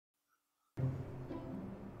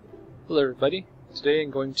Hello everybody, today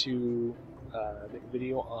I'm going to make a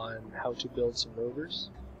video on how to build some rovers.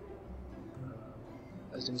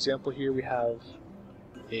 As an example here we have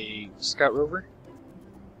a scout rover.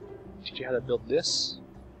 I'll teach you how to build this,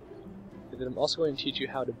 and then I'm also going to teach you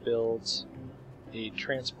how to build a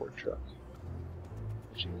transport truck,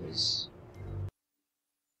 which is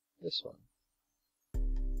this one.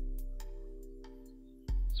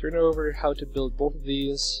 So we're going to go over how to build both of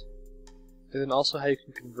these, and then also how you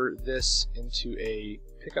can convert this into a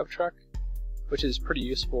pickup truck, which is pretty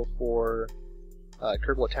useful for a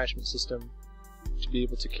cargo attachment system to be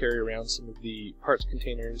able to carry around some of the parts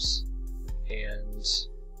containers and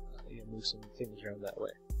move some things around that way.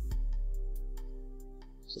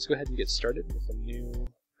 So let's go ahead and get started with a new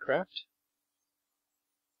craft.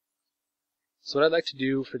 So what I'd like to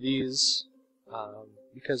do for these,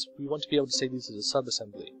 because we want to be able to save these as a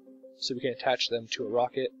sub-assembly, so we can attach them to a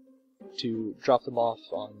rocket to drop them off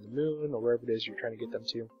on the moon or wherever it is you're trying to get them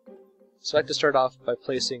to. So I like to start off by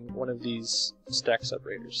placing one of these stack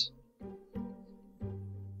separators.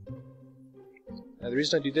 Now the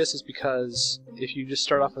reason I do this is because if you just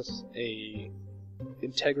start off with a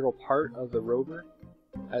integral part of the rover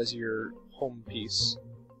as your home piece,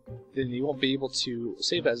 then you won't be able to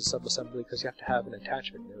save it as a sub-assembly because you have to have an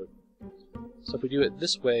attachment node. So if we do it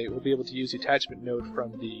this way, we'll be able to use the attachment node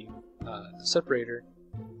from the separator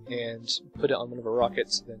and put it on one of our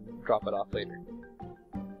rockets, then drop it off later.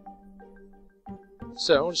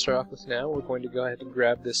 So to start off with now, we're going to go ahead and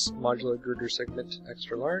grab this modular girder segment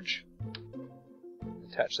extra large,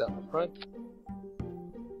 attach that on the front.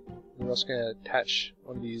 We're also going to attach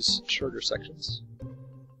one of these shorter sections.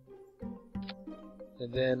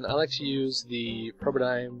 And then I like to use the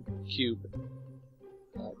Probodyne cube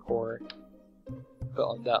core,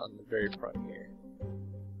 put that on the very front here.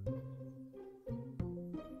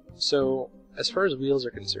 So, as far as wheels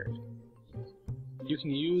are concerned, you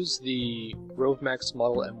can use the Rovemax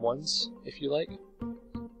Model M1s if you like.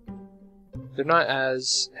 They're not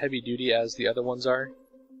as heavy duty as the other ones are.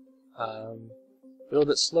 A little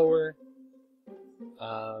bit slower,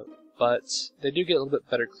 but they do get a little bit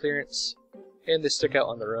better clearance, and they stick out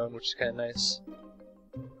on their own, which is kind of nice.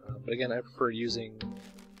 But again, I prefer using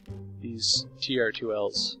these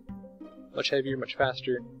TR2Ls. Much heavier, much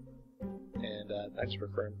faster, and I just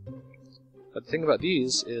prefer them. But the thing about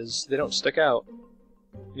these is they don't stick out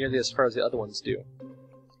nearly as far as the other ones do.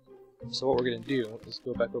 So what we're going to do is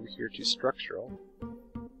go back over here to structural,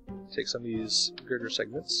 take some of these girder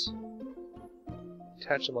segments,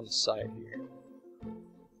 attach them on the side here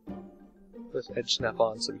with edge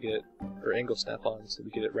snap-on so we get it, or angle snap-on so we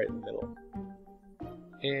get it right in the middle.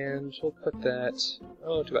 And we'll put that,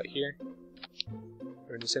 to about here. We're going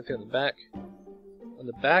to do the same thing on the back. On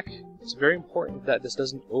the back, it's very important that this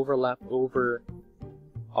doesn't overlap over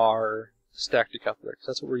our stack decoupler, because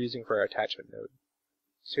that's what we're using for our attachment node.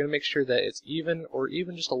 So you're going to make sure that it's even, or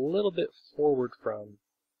even just a little bit forward from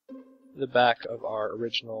the back of our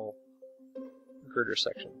original girder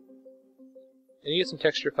section. And you get some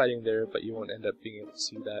texture fighting there, but you won't end up being able to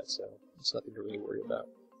see that, so it's nothing to really worry about.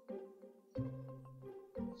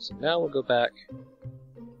 So now we'll go back,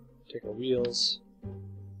 take our wheels,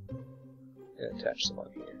 and attach them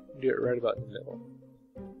on here. Do it right about in the middle.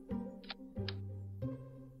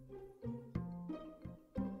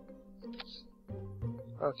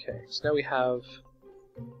 Okay, so now we have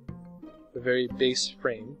the very base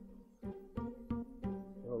frame.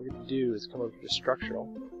 What we're going to do is come over to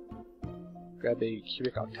structural, grab a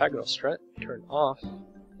cubic octagonal strut, turn off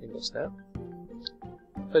angle snap,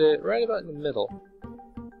 put it right about in the middle,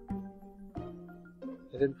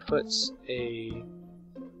 and then put a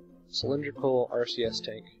cylindrical RCS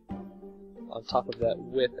tank on top of that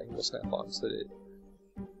with angle snap-on so that it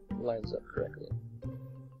lines up correctly.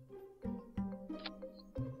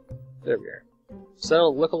 There we are. So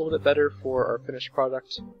that'll look a little bit better for our finished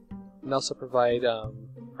product, and also provide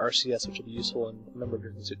RCS, which will be useful in a number of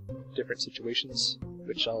different situations,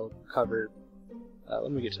 which I'll cover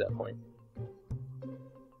when we get to that point.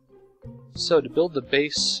 So to build the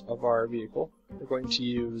base of our vehicle, we're going to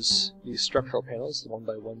use these structural panels, the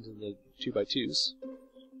 1x1s and the 2x2s.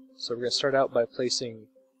 So we're going to start out by placing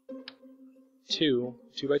two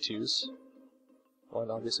 2x2s, one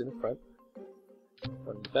obviously in the front,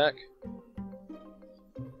 one in the back.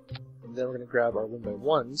 And then we're going to grab our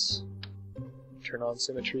 1x1s, turn on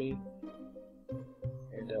symmetry,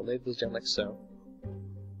 and lay those down like so.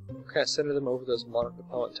 Kind of center them over those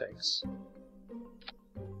monopropellant tanks.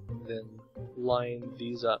 And then line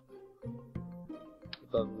these up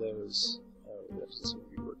above those. This would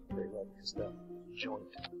be working very well because of that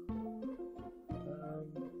joint.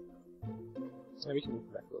 And we can move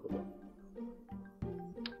it back a little bit.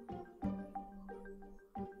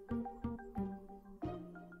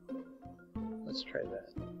 Let's try that.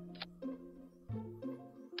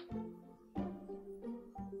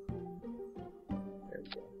 There we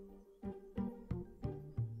go.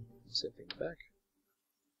 Same thing back.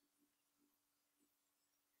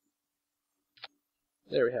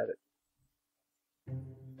 There we have it.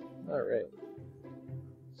 Alright.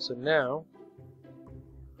 So now,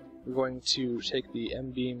 we're going to take the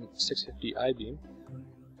M-beam 650 I-beam,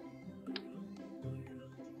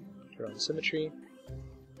 turn on symmetry,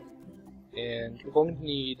 and we're going to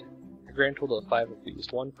need a grand total of 5 of these,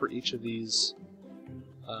 one for each of these,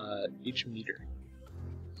 each meter.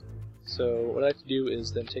 So what I have to do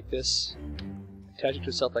is then take this, attach it to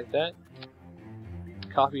itself like that,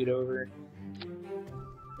 copy it over,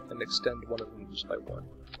 and extend one of them just by one.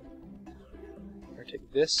 I'm going to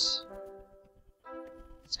take this.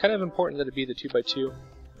 It's kind of important that it be the 2x2.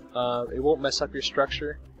 It won't mess up your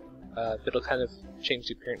structure, but it'll kind of change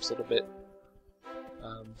the appearance a little bit.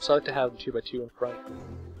 So I like to have the 2x2 in front.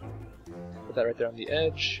 Put that right there on the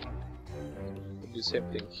edge. We'll do the same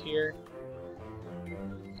thing here.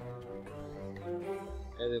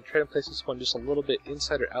 And then try to place this one just a little bit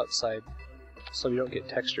inside or outside so we don't get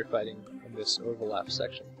texture fighting in this overlap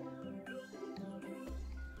section.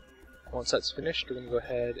 Once that's finished, we're going to go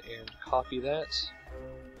ahead and copy that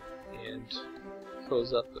and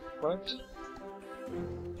close up the front.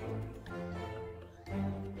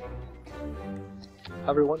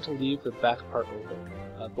 However, we want to leave the back part open,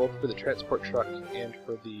 both for the transport truck and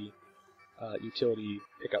for the utility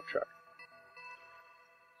pickup truck.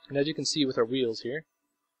 And as you can see with our wheels here,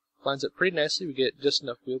 lines up pretty nicely. We get just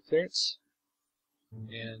enough wheel clearance,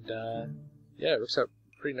 and yeah, it works out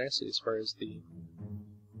pretty nicely as far as the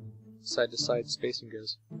side-to-side spacing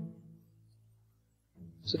goes.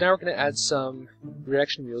 So now we're going to add some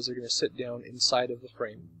reaction wheels that are going to sit down inside of the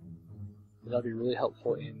frame. And that'll be really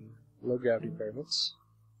helpful in low gravity environments,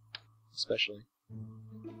 especially.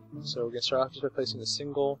 So we're going to start off just by placing a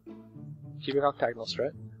single cubic octagonal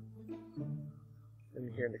strut. And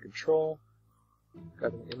here in the control,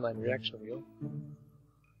 got an inline reaction wheel.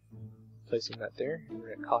 Placing that there, and we're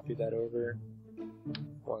going to copy that over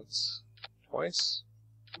once, twice.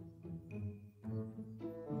 Then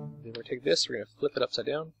we're going to take this, we're going to flip it upside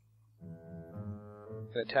down,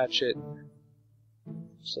 and attach it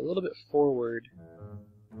just a little bit forward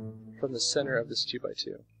from the center of this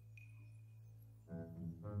 2x2.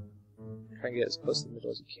 Try and get as close to the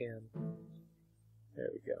middle as you can. There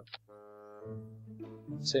we go.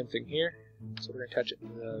 Same thing here, so we're going to attach it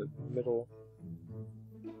in the middle.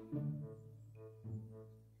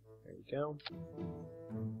 There we go.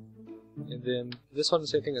 And then this one, the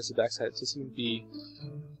same thing as the backside. It's just going to be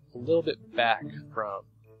a little bit back from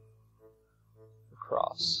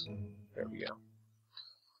across. There we go.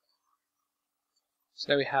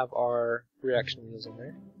 So now we have our reaction wheels in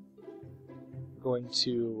there. We're going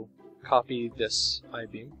to copy this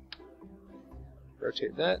I-beam,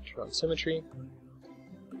 rotate that, turn on symmetry,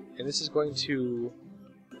 and this is going to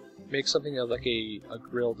make something of like a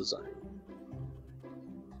grill design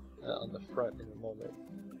on the front in a moment.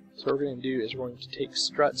 So what we're going to do is we're going to take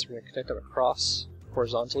struts, we're going to connect them across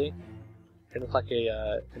horizontally, and look like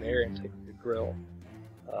an air intake, like a grill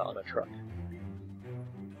on a truck.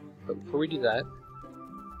 But before we do that,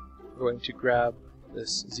 we're going to grab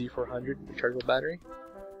this Z400 rechargeable battery,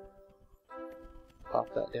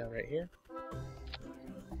 pop that down right here,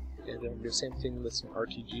 and then we'll do the same thing with some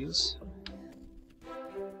RTGs.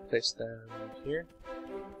 Place them here,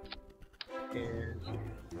 and here.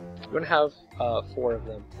 We're going to have 4 of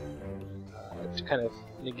them to kind of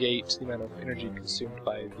negate the amount of energy consumed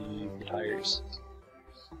by the tires.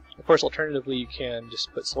 Of course, alternatively, you can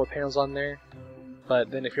just put solar panels on there, but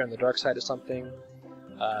then if you're on the dark side of something,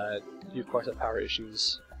 you of course have power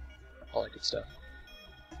issues, all that good stuff.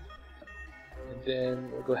 And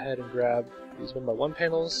then we'll go ahead and grab these 1x1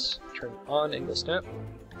 panels, turn on angle snap,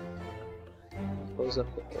 close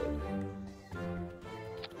up the hood.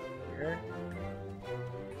 Here.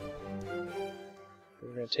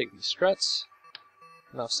 We're going to take these struts,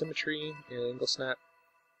 turn off symmetry and angle snap,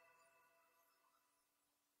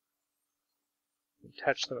 and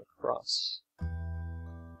attach them across.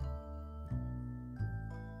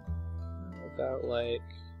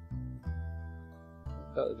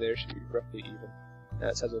 About there should be roughly even. Now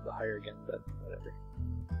it says a little bit higher again, but whatever.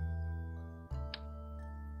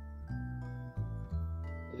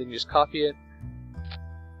 And then you just copy it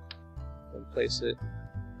and place it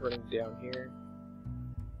running down here.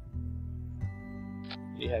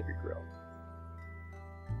 You have your grill.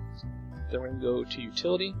 Then we're going to go to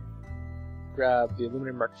utility, grab the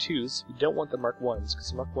aluminum Mark IIs. You don't want the Mark Is,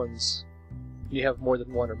 because the Mark Is, you have more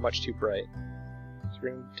than one, are much too bright. So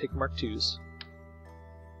we're going to take Mark IIs.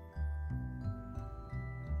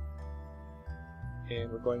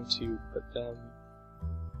 And we're going to put them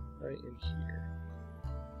right in here.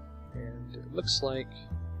 And it looks like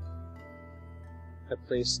I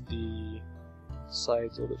placed the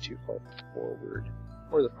sides a little bit too far forward,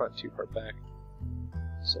 or the front too far back.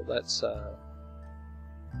 So let's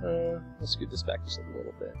scoot this back just a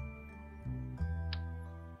little bit.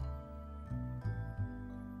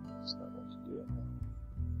 That's not what to do it now.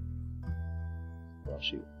 Well,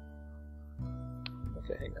 shoot.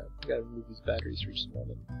 Okay, hang on. I gotta remove these batteries for just a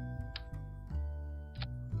moment.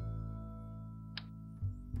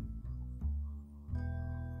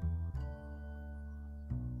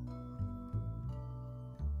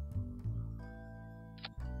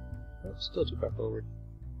 Oh, still too far forward.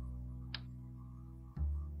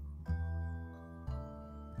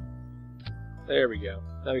 There we go.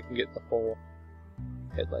 Now we can get the whole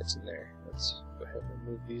headlights in there. Let's go ahead and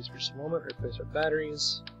remove these for just a moment, replace our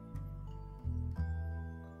batteries.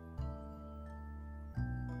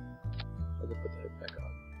 And then put the hood back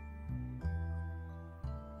on.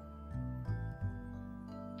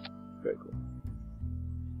 Very cool.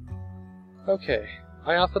 Okay,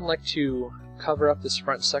 I often like to cover up this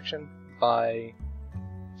front section by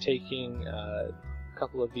taking a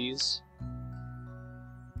couple of these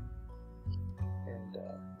and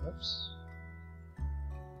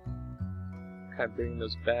kind of bringing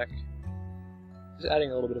those back, just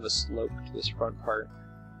adding a little bit of a slope to this front part.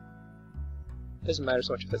 Doesn't matter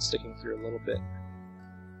so much if that's sticking through a little bit,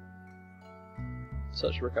 so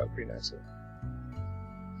it should work out pretty nicely.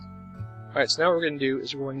 Alright, so now what we're going to do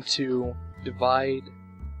is we're going to divide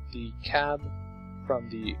the cab from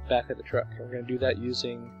the back of the truck. And we're going to do that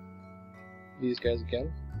using these guys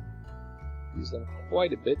again. Use them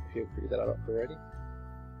quite a bit if you figured that out already.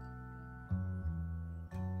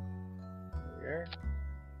 There we are.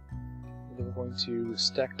 And then we're going to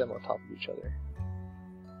stack them on top of each other.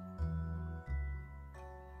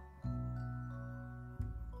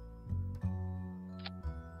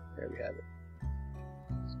 There we have it.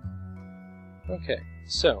 Okay,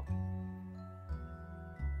 so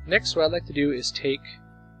next, what I'd like to do is take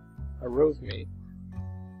a Rover mate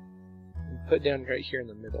and put it down right here in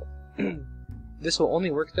the middle. This will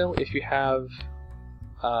only work though if you have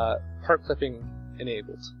part clipping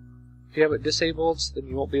enabled. If you have it disabled, then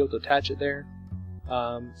you won't be able to attach it there.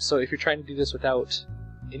 So if you're trying to do this without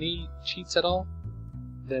any cheats at all,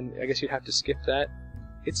 then I guess you'd have to skip that.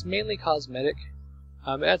 It's mainly cosmetic.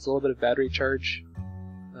 It adds a little bit of battery charge,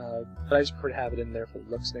 but I just prefer to have it in there for the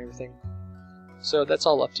looks and everything. So that's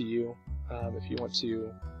all up to you, if you want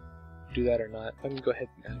to do that or not. I'm going to go ahead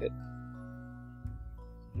and add it.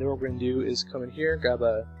 Then what we're going to do is come in here, grab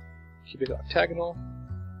a cubic octagonal,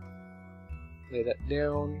 lay that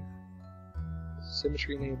down,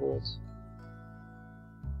 symmetry enabled.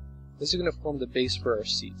 This is going to form the base for our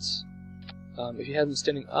seats. If you have them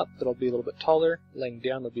standing up, that'll be a little bit taller. Laying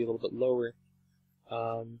down, they'll be a little bit lower.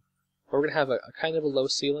 But we're going to have a kind of a low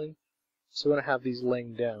ceiling, so we're going to have these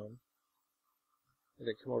laying down. And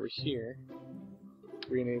then come over here,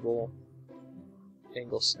 re-enable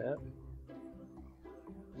angle snap,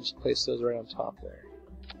 and just place those right on top there.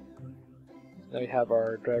 Now we have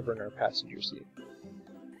our driver and our passenger seat.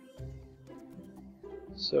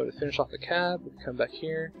 So to finish off the cab, we come back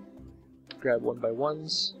here, grab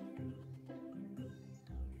 1x1s,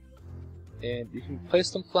 and you can place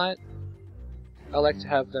them flat. I like to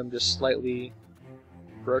have them just slightly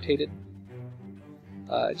rotated.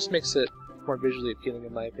 It just makes it more visually appealing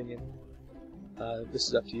in my opinion. This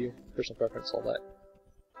is up to you, personal preference, all that.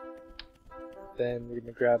 Then we're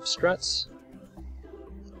going to grab struts,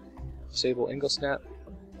 disable angle snap,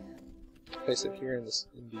 place them here in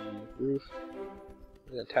the roof,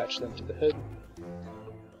 and attach them to the hood.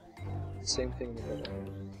 Same thing in the middle.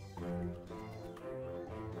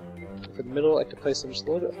 For the middle, I like to place them just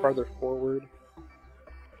a little bit farther forward,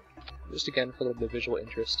 just again for a little bit of visual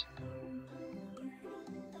interest.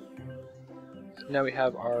 Now we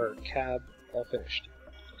have our cab all finished.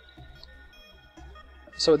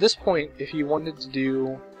 So at this point, if you wanted to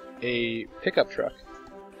do a pickup truck,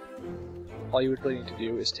 all you would really need to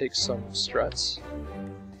do is take some struts,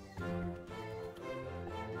 and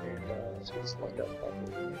let's get this lined up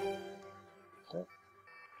properly. Oh,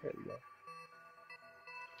 there we go.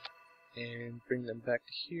 And bring them back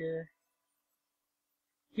to here.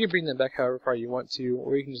 You can bring them back however far you want to,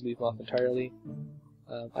 or you can just leave them off entirely.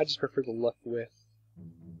 I just prefer the look with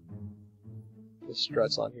the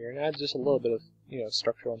struts on here, and adds just a little bit of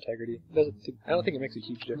structural integrity. I don't think it makes a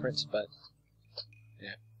huge difference, but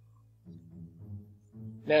Yeah.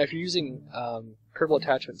 Now, if you're using curvable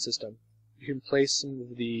attachment system, you can place some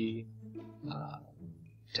of the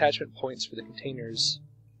attachment points for the containers,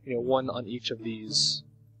 one on each of these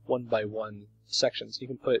 1x1 sections. You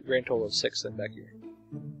can put a grand total of 6 of them back here,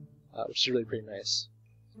 which is really pretty nice.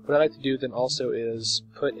 What I like to do then also is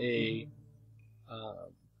put a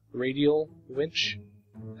radial winch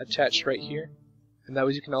attached right here, and that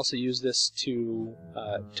way you can also use this to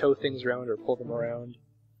tow things around or pull them around,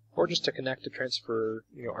 or just to connect to transfer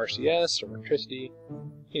RCS or electricity,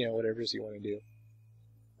 whatever it is you want to do.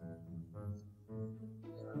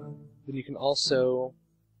 Then you can also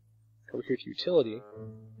go over here to utility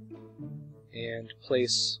and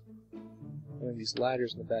place one of these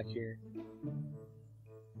ladders in the back here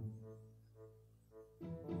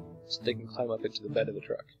so they can climb up into the bed of the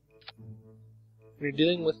truck. When you're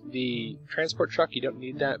dealing with the transport truck, you don't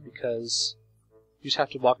need that because you just have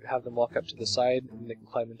to have them walk up to the side and they can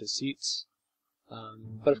climb into seats.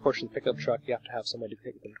 But of course, in the pickup truck, you have to have somebody to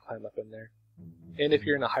pick them to climb up in there. And if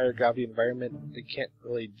you're in a higher gravity environment, they can't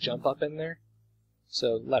really jump up in there,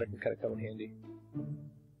 so the ladder can kind of come in handy.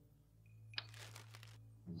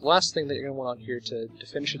 The last thing that you're going to want on here to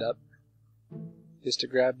finish it up is to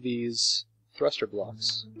grab these thruster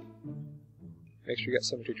blocks. Make sure you got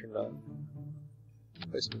symmetry turned on.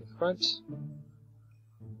 Place them in the front,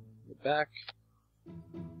 the back,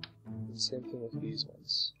 and same thing with these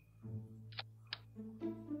ones.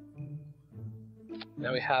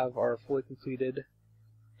 Now we have our fully completed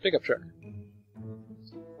pickup truck.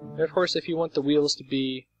 And of course, if you want the wheels to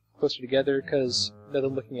be closer together, because now that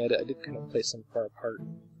I'm looking at it, I did kind of place them far apart.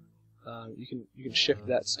 You can shift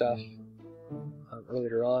that stuff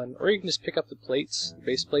earlier on, or you can just pick up the plates, the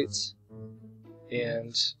base plates,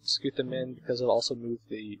 and scoot them in, because it'll also move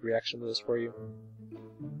the reaction wheels for you.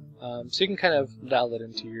 So you can kind of dial it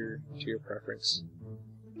into your preference.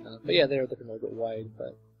 But yeah, they're looking a little bit wide,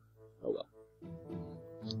 but oh well.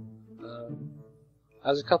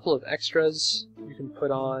 As a couple of extras, you can put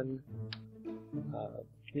on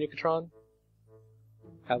Communicatron,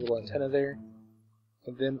 have a little antenna there,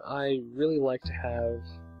 and then I really like to have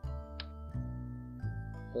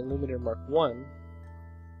the Illuminator Mark I on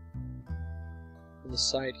the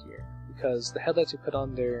side here, because the headlights you put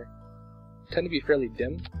on there tend to be fairly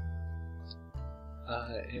dim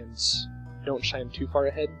and don't shine too far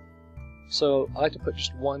ahead. So I like to put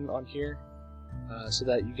just one on here so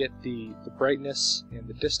that you get the brightness and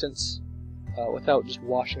the distance without just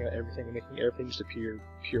washing out everything and making everything just appear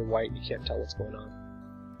pure white and you can't tell what's going on.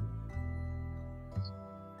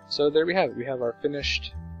 So there we have it. We have our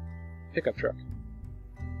finished pickup truck.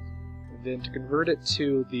 And then to convert it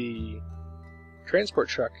to the transport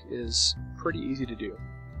truck is pretty easy to do.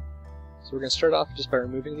 So we're going to start off just by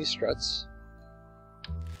removing these struts.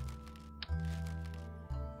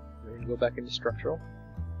 We're going to go back into structural.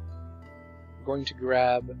 We're going to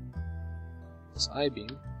grab this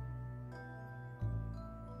I-beam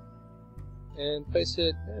and place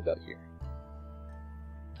it about here.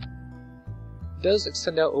 It does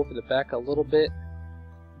extend out over the back a little bit,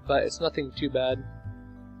 but it's nothing too bad.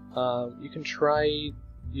 You can try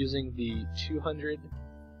using the 200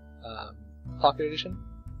 Pocket Edition,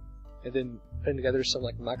 and then putting together some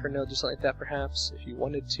like micronodes or something like that perhaps, if you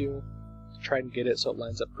wanted to try and get it so it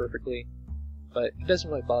lines up perfectly. But it doesn't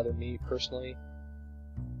really bother me personally,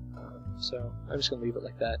 so I'm just going to leave it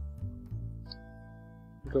like that.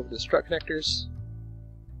 Go over to the strut connectors.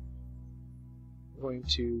 I'm going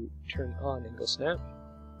to turn on angle snap.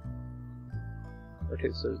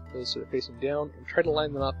 Rotate those sort of facing down, and try to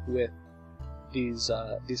line them up with these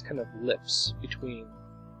kind of lips between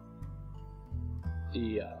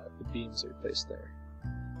the beams that are placed there.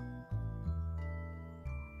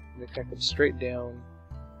 And then connect them straight down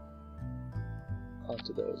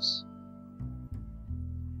onto those.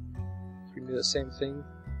 We can do the same thing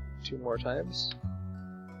 2 more times.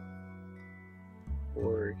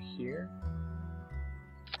 Or here.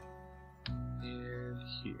 And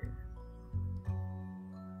here.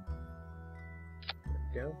 There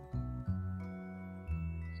we go.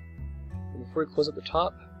 And before we close up the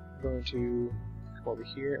top, we're going to come over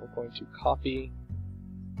here and we're going to copy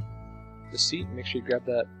the seat. Make sure you grab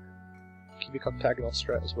that cubic octagonal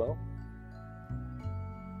strut as well.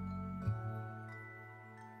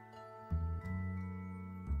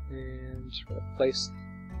 And we're going to place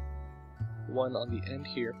the one on the end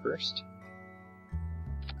here first,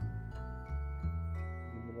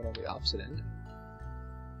 and the one on the opposite end.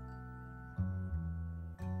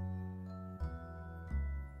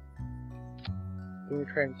 Then we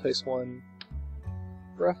try and place one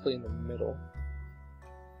roughly in the middle.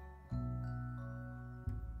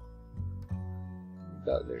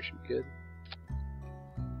 About there should be good.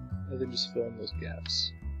 And then just fill in those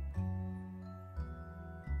gaps.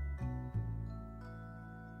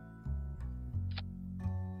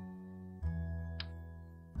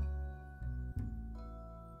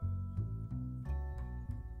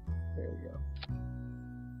 There we go.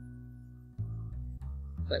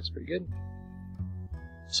 That's pretty good.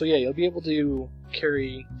 So yeah, you'll be able to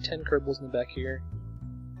carry 10 Kerbals in the back here,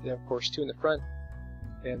 and then of course 2 in the front,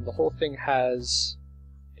 and the whole thing has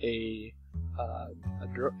a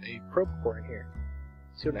probe core in here.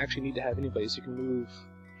 So you don't actually need to have anybody, so you can move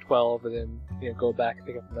 12 and then go back and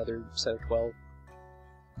pick up another set of 12.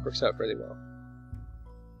 Works out really well.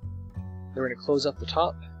 Then we're going to close up the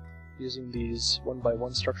top using these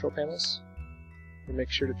 1x1 structural panels. And make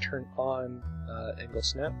sure to turn on angle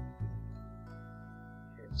snap.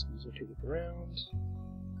 And so these rotate it around.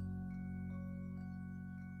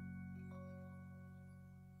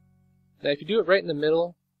 Now if you do it right in the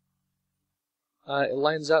middle, it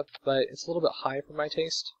lines up, but it's a little bit high for my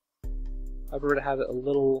taste. I prefer to have it a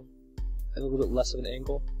little bit less of an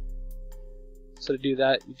angle. So to do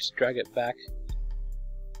that, you just drag it back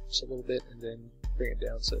just a little bit and then bring it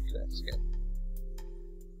down so it connects again.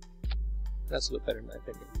 That's a bit better in my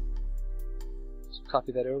opinion. So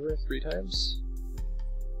copy that over 3 times.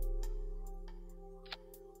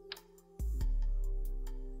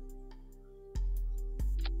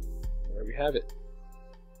 There we have it.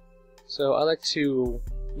 So I like to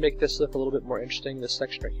make this look a little bit more interesting, this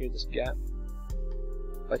section right here, this gap,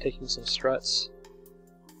 by taking some struts,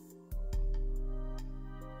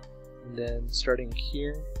 and then starting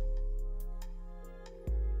here,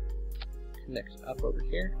 connect up over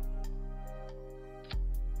here,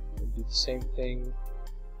 and do the same thing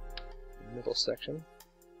in the middle section.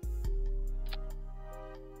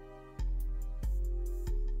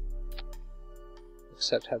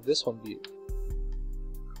 Except have this one be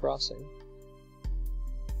crossing.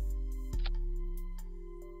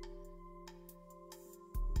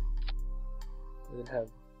 And then have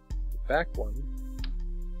the back one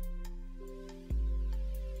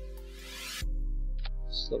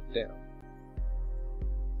slope down.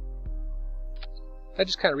 That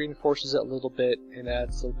just kind of reinforces it a little bit and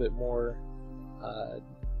adds a little bit more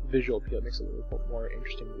visual appeal. It makes it a little bit more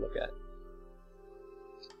interesting to look at.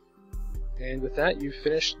 And with that, you've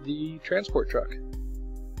finished the transport truck.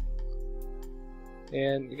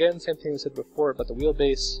 And again, same thing I said before about the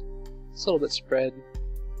wheelbase. It's a little bit spread,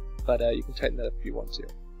 but you can tighten that up if you want to.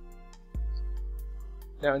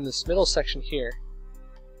 Now in this middle section here,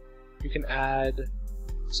 you can add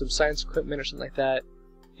some science equipment or something like that.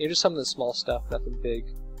 Just some of the small stuff, nothing big.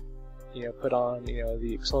 Put on the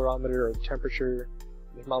accelerometer or the temperature,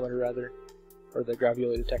 the thermometer rather, or the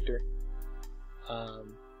gravioli detector.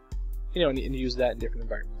 And use that in different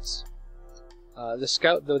environments. The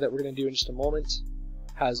Scout, though, that we're going to do in just a moment,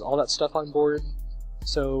 has all that stuff on board.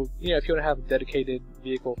 So, if you want to have a dedicated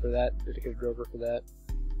vehicle for that, dedicated rover for that,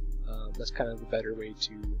 that's kind of the better way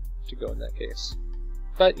to go in that case.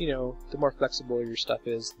 But, the more flexible your stuff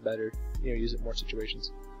is, the better. Use it in more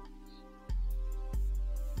situations.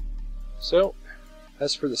 So,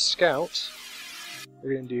 as for the Scout, what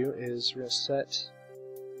we're going to do is we're going to set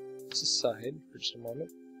this aside for just a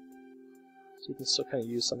moment, so you can still kind of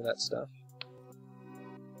use some of that stuff.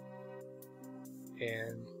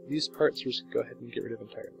 And these parts we're just going to go ahead and get rid of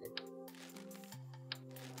entirely.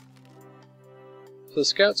 So the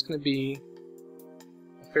Scout's going to be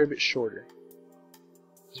a fair bit shorter.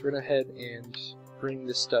 So we're going to go ahead and bring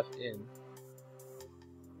this stuff in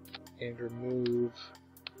and remove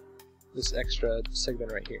this extra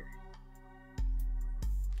segment right here.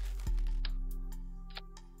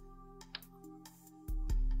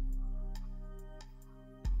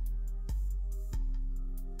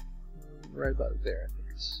 Right about there, I think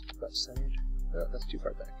it's about centered. Oh, that's too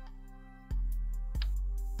far back.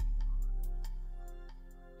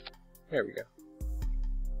 There we go.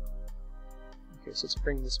 Okay, so let's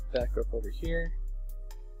bring this back up over here.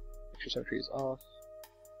 Make sure symmetry is off.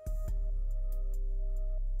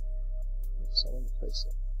 So I'm going to place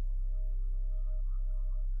it.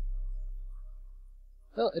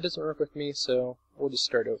 Well, it doesn't work with me, so we'll just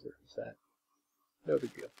start over with that. No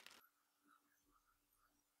big deal.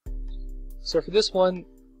 So for this one,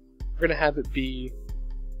 we're going to have it be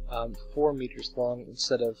 4 meters long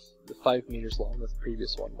instead of the 5 meters long that the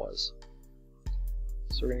previous one was.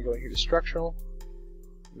 So we're going to go in here to structural,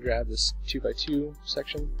 grab this 2x2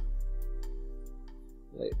 section,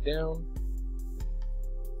 lay it down,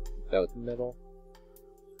 about the middle.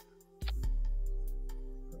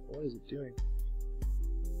 What is it doing?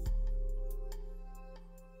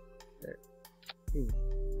 There.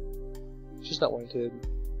 Just just not wanting to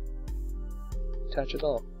attach at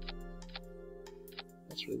all.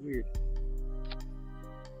 That's really weird.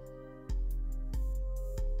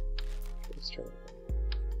 Let's try it.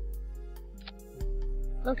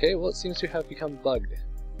 Okay, well it seems to have become bugged.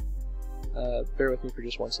 Bear with me for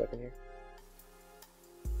just 1 second here.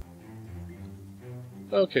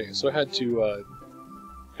 Okay, so I had to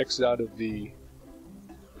exit out of the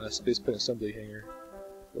spaceplane assembly hangar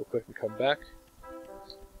real quick and come back.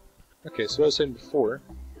 Okay, so what I was saying before,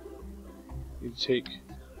 you take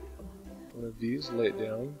one of these, lay it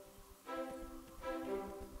down,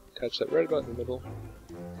 attach that right about in the middle.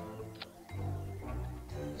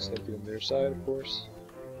 Same thing on their side, of course.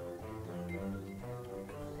 There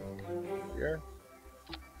we are.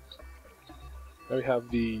 Now we have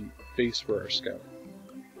the base for our scout.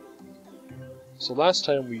 So last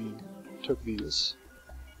time we took these,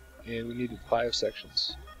 and we needed 5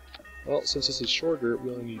 sections. Well, since this is shorter, we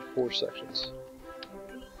only need 4 sections.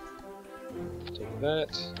 Take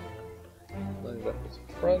that, line it up with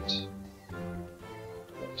the front,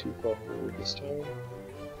 not too far forward this time.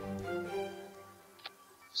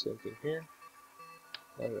 Same thing here,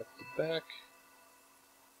 line it up with the back.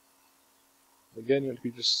 Again, you want to be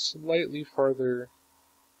just slightly farther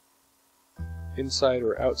inside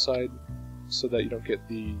or outside so that you don't get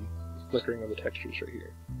the flickering of the textures right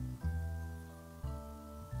here.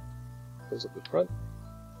 Close up the front.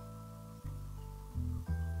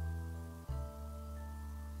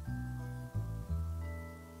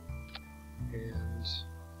 And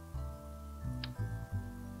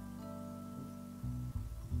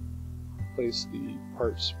place the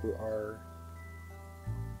parts for our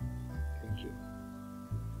engine.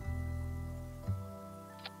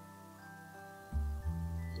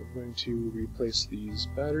 So I'm going to replace these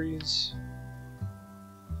batteries.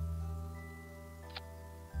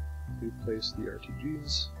 Replace the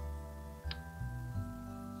RTGs.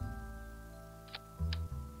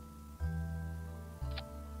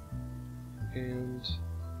 And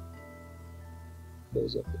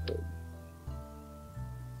close up the hood.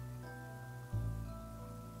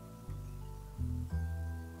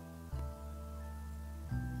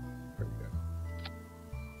 There we go.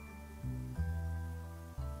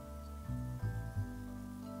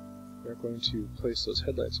 We're going to place those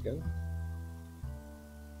headlights again.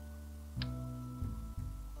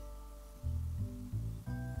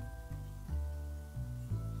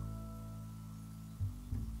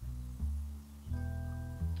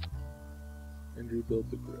 And rebuild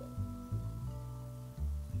the grill.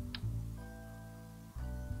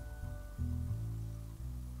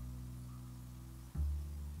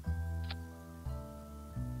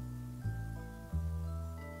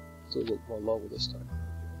 It's a little more level this time.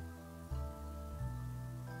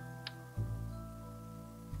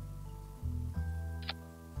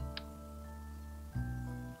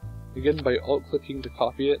 Again, by alt-clicking to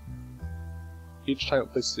copy it, each time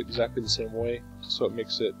it places it exactly the same way, so it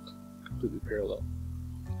makes it completely parallel.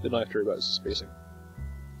 Then all I have to worry about is the spacing.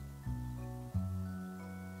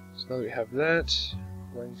 So now that we have that,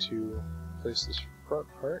 I'm going to place this front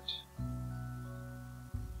part.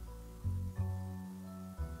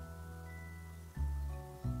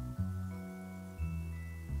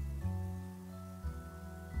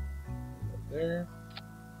 Right there.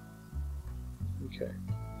 Okay.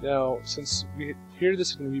 Now, since here this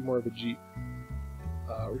is going to be more of a Jeep,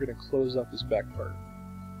 we're going to close up this back part.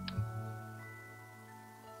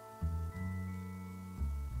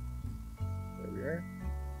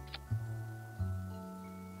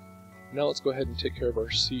 Now let's go ahead and take care of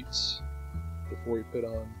our seats before we put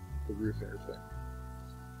on the roof and everything.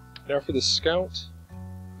 Now for the Scout,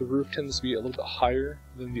 the roof tends to be a little bit higher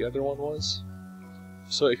than the other one was.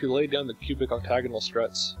 So if you lay down the cubic octagonal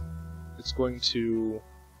struts, it's going to,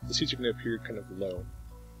 the seats are going to appear kind of low.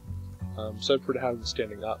 So I'd prefer to have them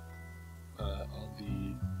standing up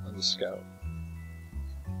on the Scout.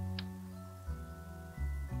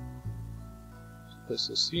 So place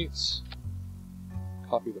those seats.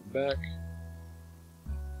 Copy them back,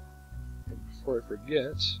 and before I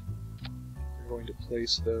forget, we're going to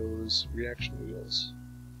place those reaction wheels.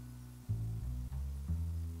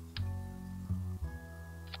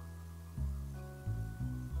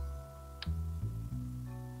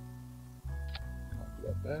 Copy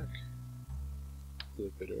that back,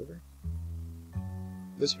 flip it over.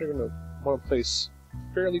 This one we're going to want to place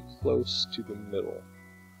fairly close to the middle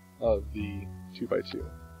of the 2x2.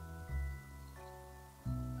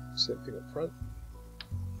 Same thing up front.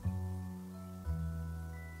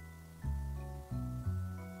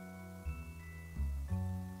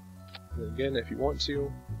 And again, if you want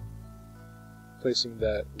to, placing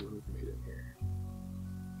that roof made in here.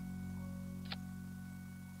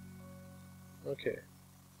 Okay,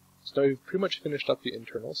 so now we've pretty much finished up the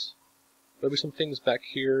internals. There'll be some things back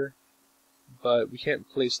here, but we can't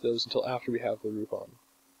place those until after we have the roof on.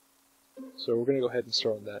 So we're going to go ahead and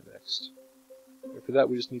start on that next. And for that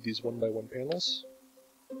we just need these 1x1 panels.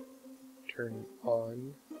 Turn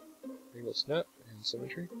on angle snap and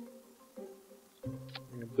symmetry. We're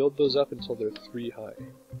going to build those up until they're 3 high.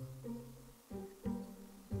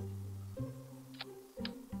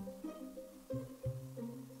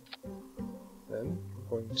 Then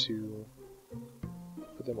we're going to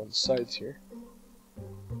put them on the sides here.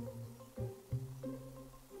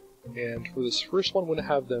 And for this first one, we're going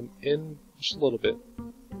to have them in just a little bit.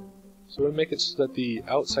 So we're going to make it so that the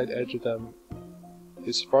outside edge of them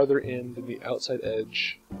is farther in than the outside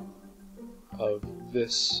edge of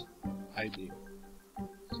this I-beam.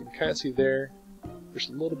 So you can kind of see there, there's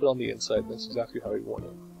a little bit on the inside, that's exactly how we want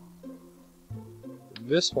it. And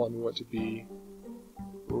this one we want to be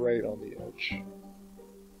right on the edge.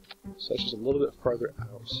 So that's just a little bit farther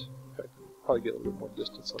out. In fact, we'll probably get a little bit more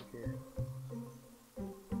distance on here.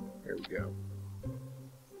 There we go.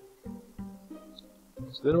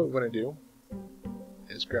 So then what we're going to do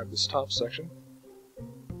is grab this top section.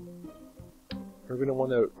 We're going to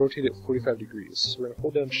want to rotate it 45 degrees. So we're going to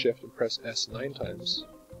hold down Shift and press S 9 times.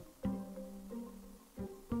 A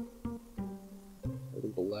little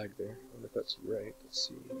bit of lag there. I wonder if that's right. Let's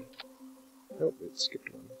see. Nope, it skipped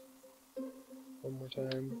one. One more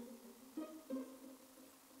time.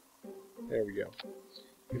 There we go.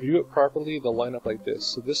 If you do it properly, they'll line up like this.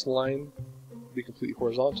 So this line will be completely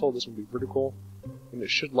horizontal, this will be vertical, and it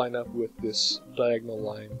should line up with this diagonal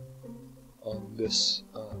line on this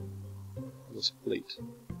plate.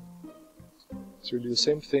 So we're going to do the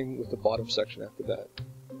same thing with the bottom section after that.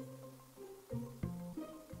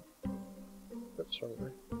 Oops, wrong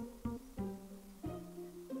way.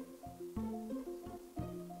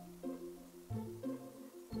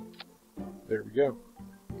 There we go.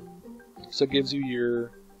 So it gives you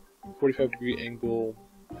your 45-degree angle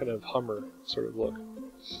kind of Hummer sort of look.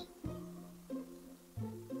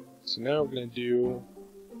 So now we're going to do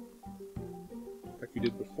like we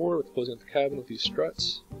did before with closing up the cabin with these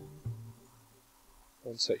struts.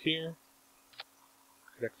 One set here,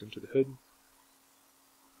 connect them to the hood.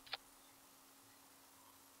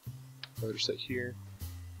 Another set here,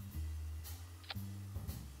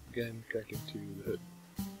 again connecting to the hood.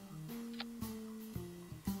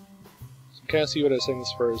 So you kind of see what I was saying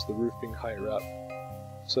as far as the roof being higher up.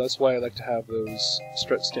 So that's why I like to have those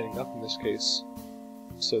struts standing up in this case,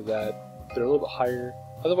 so that they're a little bit higher.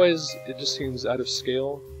 Otherwise, it just seems out of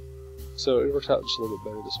scale, so it works out just a little bit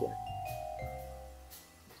better this way.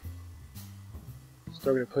 So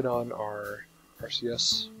now we're going to put on our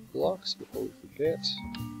RCS blocks before we forget.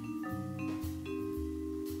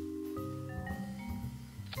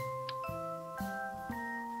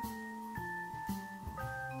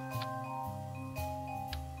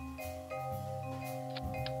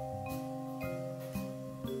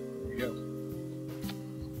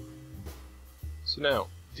 So now,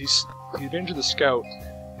 the advantage of the Scout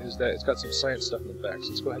is that it's got some science stuff in the back, so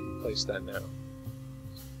let's go ahead and place that now.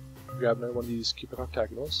 Grab another one of these cubic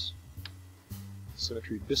octagonals.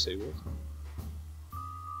 Symmetry disabled.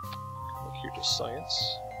 Look here to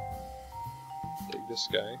science. Take this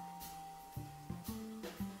guy.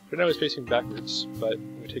 For now he's facing backwards, but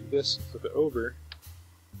when we take this and flip it over,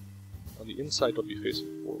 on the inside it'll be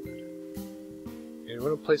facing forward. And we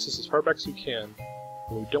want to place this as far back as we can,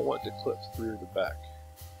 but we don't want it to clip through the back.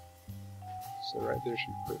 So right there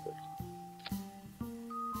should be perfect.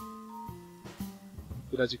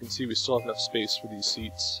 But as you can see, we still have enough space for these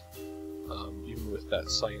seats, even with that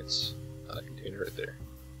science container right there.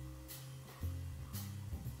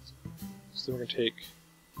 So then we're going to take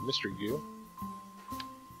mystery goo,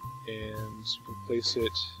 and you can place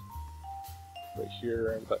it right here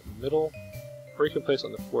around about in the middle, or you can place it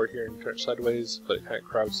on the floor here and turn it sideways, but it kind of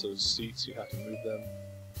crowds those seats, you have to move them.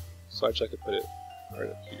 So I just like to put it right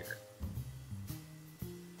up here.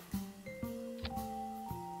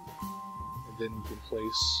 And then we can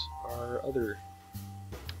place our other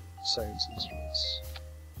science instruments.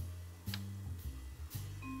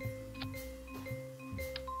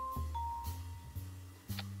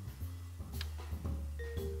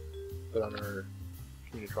 Put on our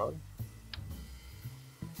Communitron.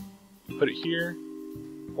 You put it here,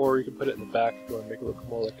 or you can put it in the back if you want to make it look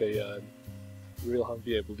more like a real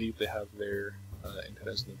Humvee. I believe they have their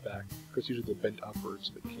antennas in the back. Of course, usually they're bent upwards,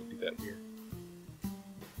 but you can't do that here.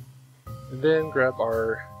 And then grab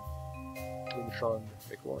our Lumitron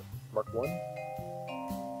Mark 1,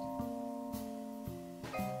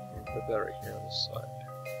 and put that right here on the side.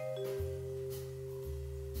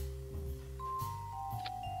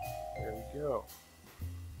 we go.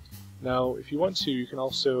 Now, if you want to, you can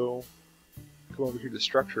also come over here to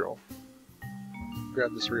structural,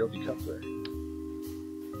 grab this rail decoupler,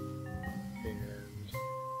 and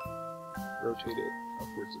rotate it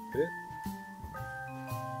upwards a bit.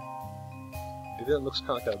 And then it looks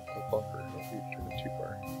kind of like a bumper. I don't know if you turn it too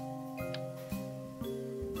far.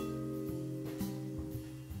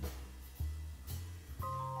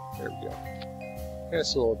 There we go. And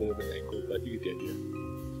it's a little bit of an angle, but you get the idea.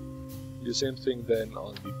 Do the same thing then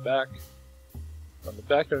on the back. On the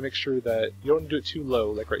back, you want to make sure that you don't do it too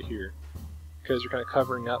low, like right here, because you're kind of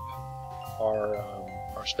covering up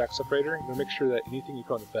our stack separator. You want to make sure that anything you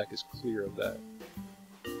put on the back is clear of that.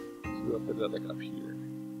 So we'll put that like up here.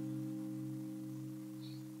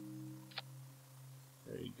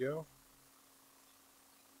 There you go.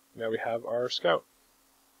 Now we have our Scout.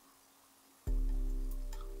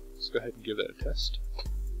 Let's go ahead and give that a test.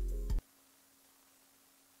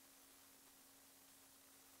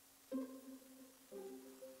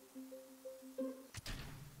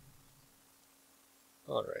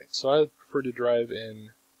 Alright, so I prefer to drive in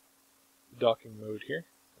docking mode here.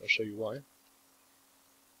 I'll show you why.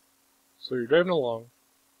 So you're driving along,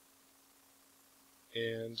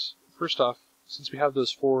 and first off, since we have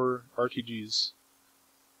those 4 RTGs,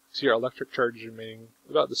 see our electric charge remaining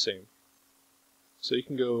about the same. So you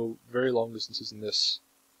can go very long distances in this,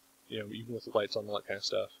 even with the lights on and all that kind of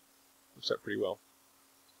stuff. Works out pretty well.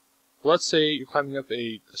 Well, let's say you're climbing up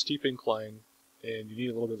a steep incline and you need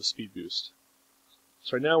a little bit of a speed boost.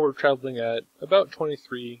 So right now we're traveling at about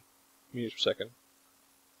 23 meters per second.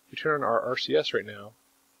 If we turn on our RCS right now,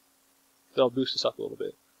 that'll boost us up a little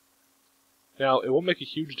bit. Now, it won't make a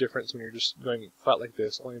huge difference when you're just going flat like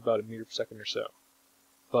this, only about a meter per second or so.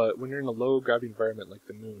 But when you're in a low gravity environment like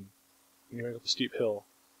the moon, and you're going up a steep hill,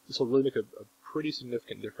 this will really make a pretty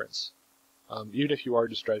significant difference, even if you are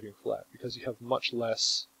just driving flat, because you have much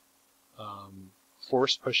less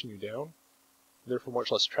force pushing you down, therefore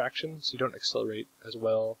much less traction, so you don't accelerate as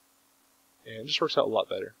well, and it just works out a lot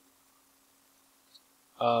better.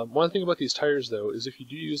 One thing about these tires, though, is if you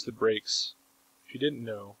do use the brakes, if you didn't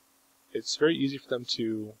know, it's very easy for them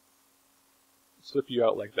to flip you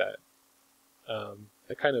out like that.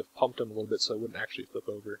 I kind of pumped them a little bit so I wouldn't actually flip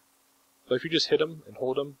over. But if you just hit them and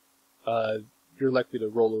hold them, you're likely to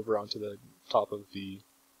roll over onto the top of the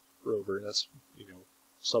Rover, and that's,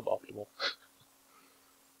 suboptimal.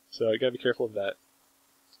 So you gotta be careful of that.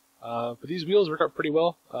 But these wheels work out pretty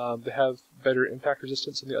well. They have better impact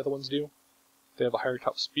resistance than the other ones do. They have a higher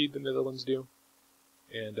top speed than the other ones do,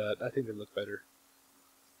 and I think they look better.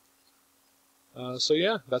 So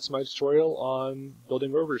yeah, that's my tutorial on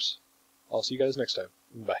building Rovers. I'll see you guys next time.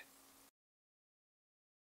 Bye.